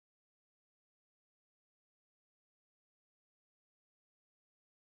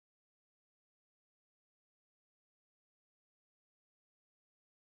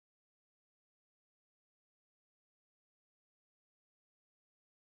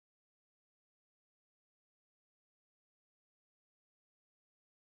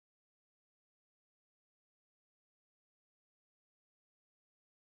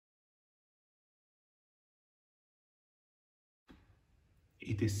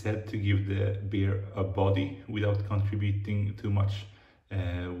it is said to give the beer a body without contributing too much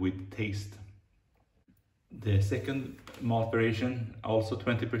with taste. The second malt variation, also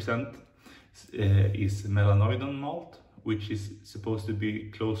 20%, is Melanoidin malt, which is supposed to be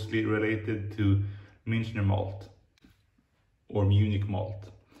closely related to Münchner malt or Munich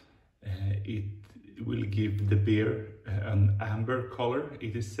malt. It will give the beer an amber color,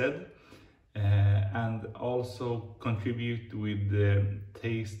 it is said, and also contribute with the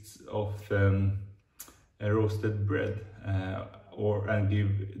tastes of roasted bread, and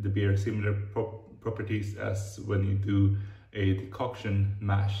give the beer similar properties as when you do a decoction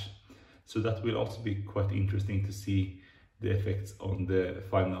mash. So that will also be quite interesting to see the effects on the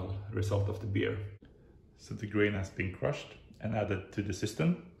final result of the beer. So the grain has been crushed and added to the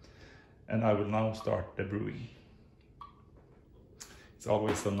system, and I will now start the brewing. It's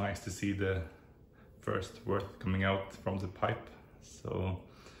always so nice to see the first wort coming out from the pipe. So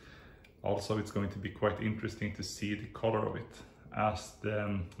also it's going to be quite interesting to see the color of it, as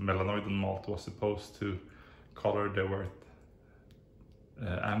the Melanoidin malt was supposed to color the wort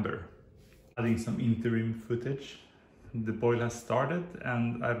amber. Adding some interim footage. The boil has started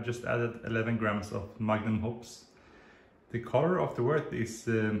and I've just added 11 grams of Magnum hops. The color of the wort is,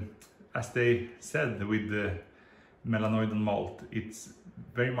 as they said with the Melanoidin malt, it's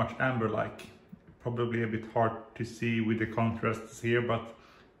very much amber-like. Probably a bit hard to see with the contrasts here, but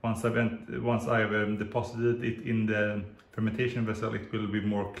once I've deposited it in the fermentation vessel, it will be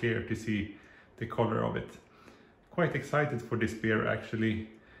more clear to see the color of it. Quite excited for this beer actually,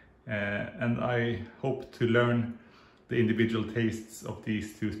 and I hope to learn the individual tastes of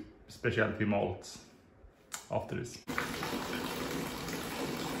these two specialty malts after this.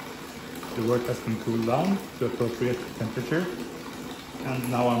 The wort has been cooled down to appropriate temperature, and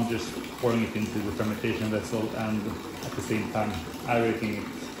now I'm just pouring it into the fermentation vessel and at the same time aerating it.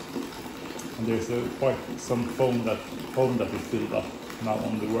 And there's quite some foam that is filled up now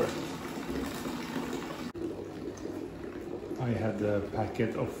on the wort. I had a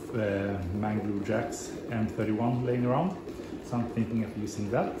packet of Mangrove Jacks M31 laying around, so I'm thinking of using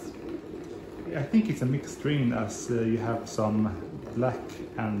that. I think it's a mixed strain, as you have some black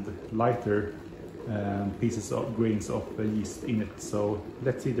and lighter pieces of grains of yeast in it, so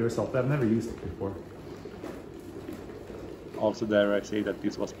let's see the result. I've never used it before. Also dare I say that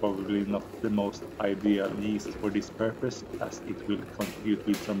this was probably not the most ideal yeast for this purpose, as it will contribute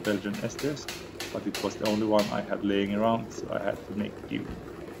with some Belgian esters, but it was the only one I had laying around, so I had to make do.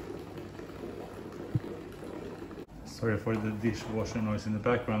 Sorry for the dishwasher noise in the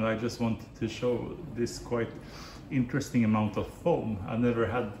background. I just wanted to show this quite interesting amount of foam. I never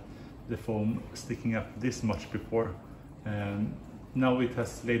had the foam sticking up this much before. Now it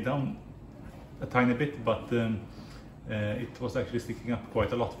has laid down a tiny bit, but it was actually sticking up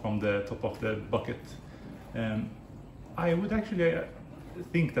quite a lot from the top of the bucket. I would actually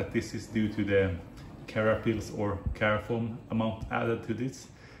think that this is due to the CaraPils or CaraFoam amount added to this.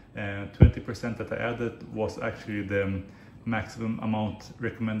 20% that I added was actually the maximum amount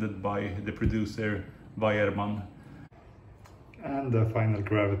recommended by the producer Bayerman. And the final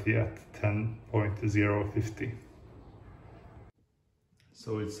gravity at 10.050.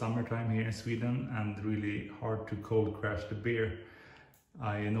 So it's summertime here in Sweden and really hard to cold crash the beer.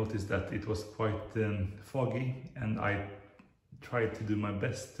 I noticed that it was quite foggy, and I tried to do my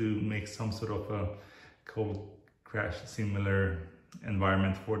best to make some sort of a cold crash similar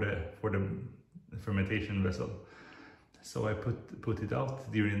environment for the fermentation vessel. So I put it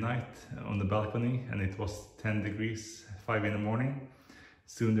out during the night on the balcony, and it was 10 degrees, 5 in the morning.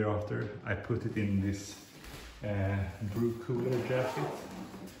 Soon thereafter I put it in this brew cooler jacket,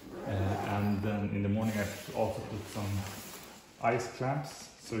 and then in the morning I also put some ice clamps,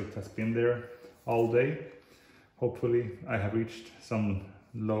 so it has been there all day. Hopefully I have reached some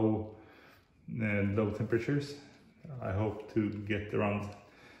low temperatures. I hope to get around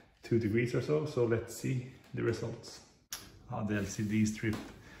 2 degrees or so, so let's see the results. The LCD strip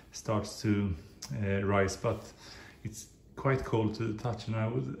starts to rise, but it's quite cold to the touch, and I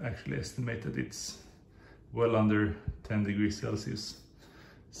would actually estimate that it's well under 10 degrees Celsius.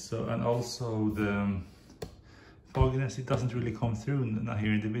 So, and also the fogginess, it doesn't really come through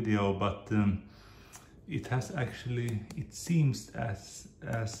here in the video, but it has actually, it seems as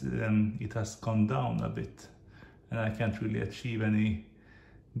it has gone down a bit, and I can't really achieve any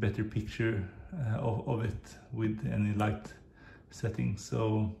better picture of it with any light setting,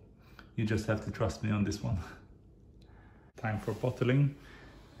 so you just have to trust me on this one. Time for bottling.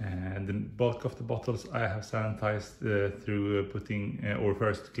 The bulk of the bottles I have sanitized through putting or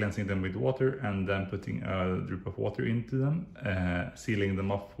first cleansing them with water and then putting a drip of water into them, sealing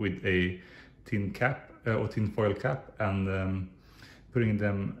them off with a tin cap or tin foil cap, and putting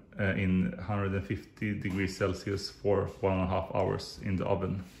them in 150 degrees Celsius for 1.5 hours in the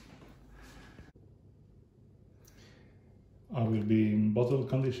oven. I will be bottle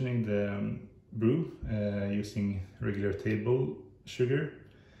conditioning the brew using regular table sugar,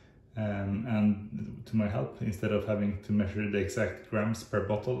 and to my help, instead of having to measure the exact grams per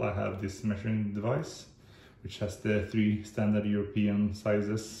bottle, I have this measuring device which has the 3 standard European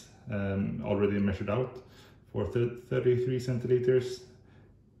sizes already measured out for 33 centiliters,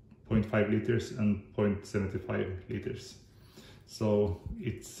 0.5 liters and 0.75 liters. So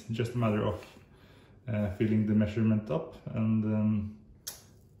it's just a matter of filling the measurement up and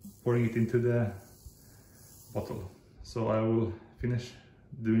pouring it into the bottle. So I will finish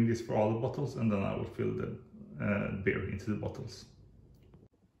doing this for all the bottles, and then I will fill the beer into the bottles.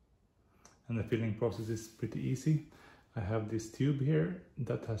 And the filling process is pretty easy. I have this tube here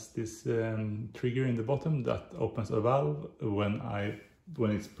that has this trigger in the bottom that opens a valve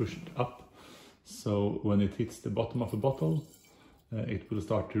when it's pushed up. So when it hits the bottom of the bottle, it will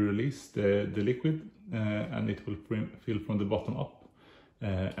start to release the liquid, and it will fill from the bottom up,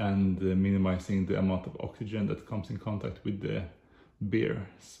 and minimizing the amount of oxygen that comes in contact with the beer.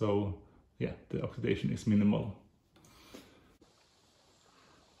 So yeah, the oxidation is minimal.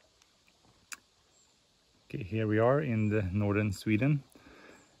 Okay, here we are in the northern Sweden.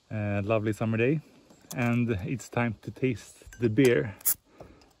 Lovely summer day, and it's time to taste the beer.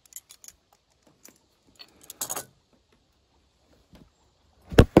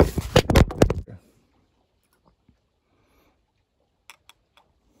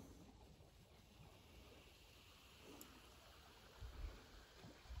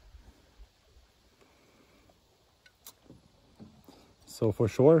 So for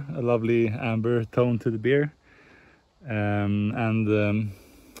sure, a lovely amber tone to the beer, and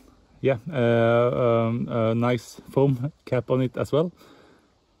yeah, a nice foam cap on it as well.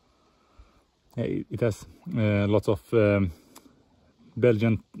 It has lots of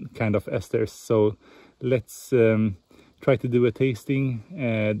Belgian kind of esters, so let's try to do a tasting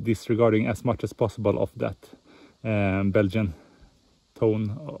disregarding as much as possible of that Belgian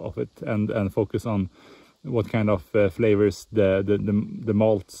tone of it, and focus on what kind of flavors the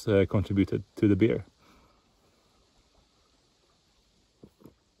malts contributed to the beer.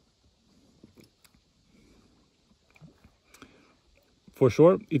 For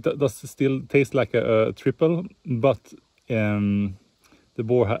sure, it does still taste like a triple, but the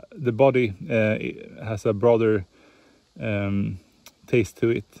body has a broader taste to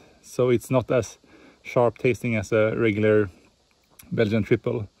it, so it's not as sharp tasting as a regular Belgian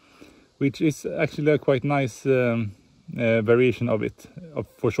triple, which is actually a quite nice variation of it.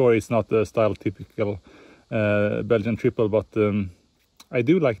 For sure, it's not the style typical Belgian triple, but I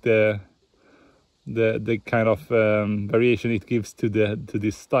do like the kind of variation it gives to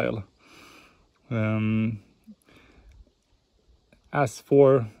this style. As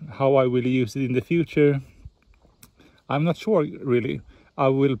for how I will use it in the future, I'm not sure really. I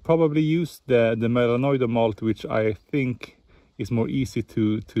will probably use the Melanoidin malt, which I think is more easy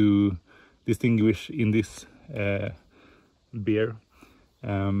to distinguish in this beer.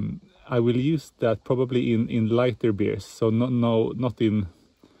 I will use that probably in lighter beers, so not in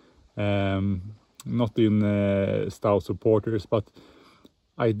stouts or porters, but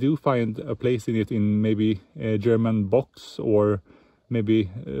I do find a place in it in maybe German bocks or maybe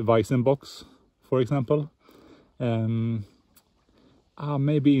Weissenbocks, for example.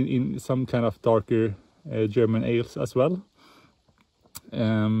 Maybe in some kind of darker German ales as well.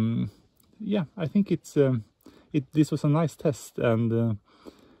 Yeah, I think this was a nice test, and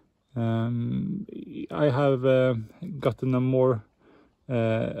I have gotten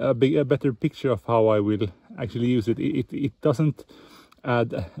a better picture of how I will actually use it. It doesn't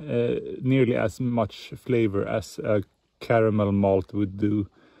add nearly as much flavor as a caramel malt would do,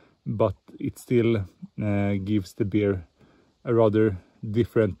 but it still gives the beer a rather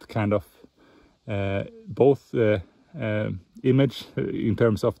different kind of both image in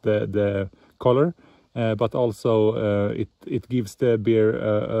terms of the color, but also it gives the beer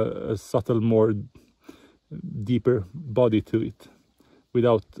a subtle, more deeper body to it,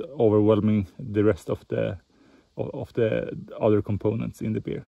 without overwhelming the rest of the other components in the beer.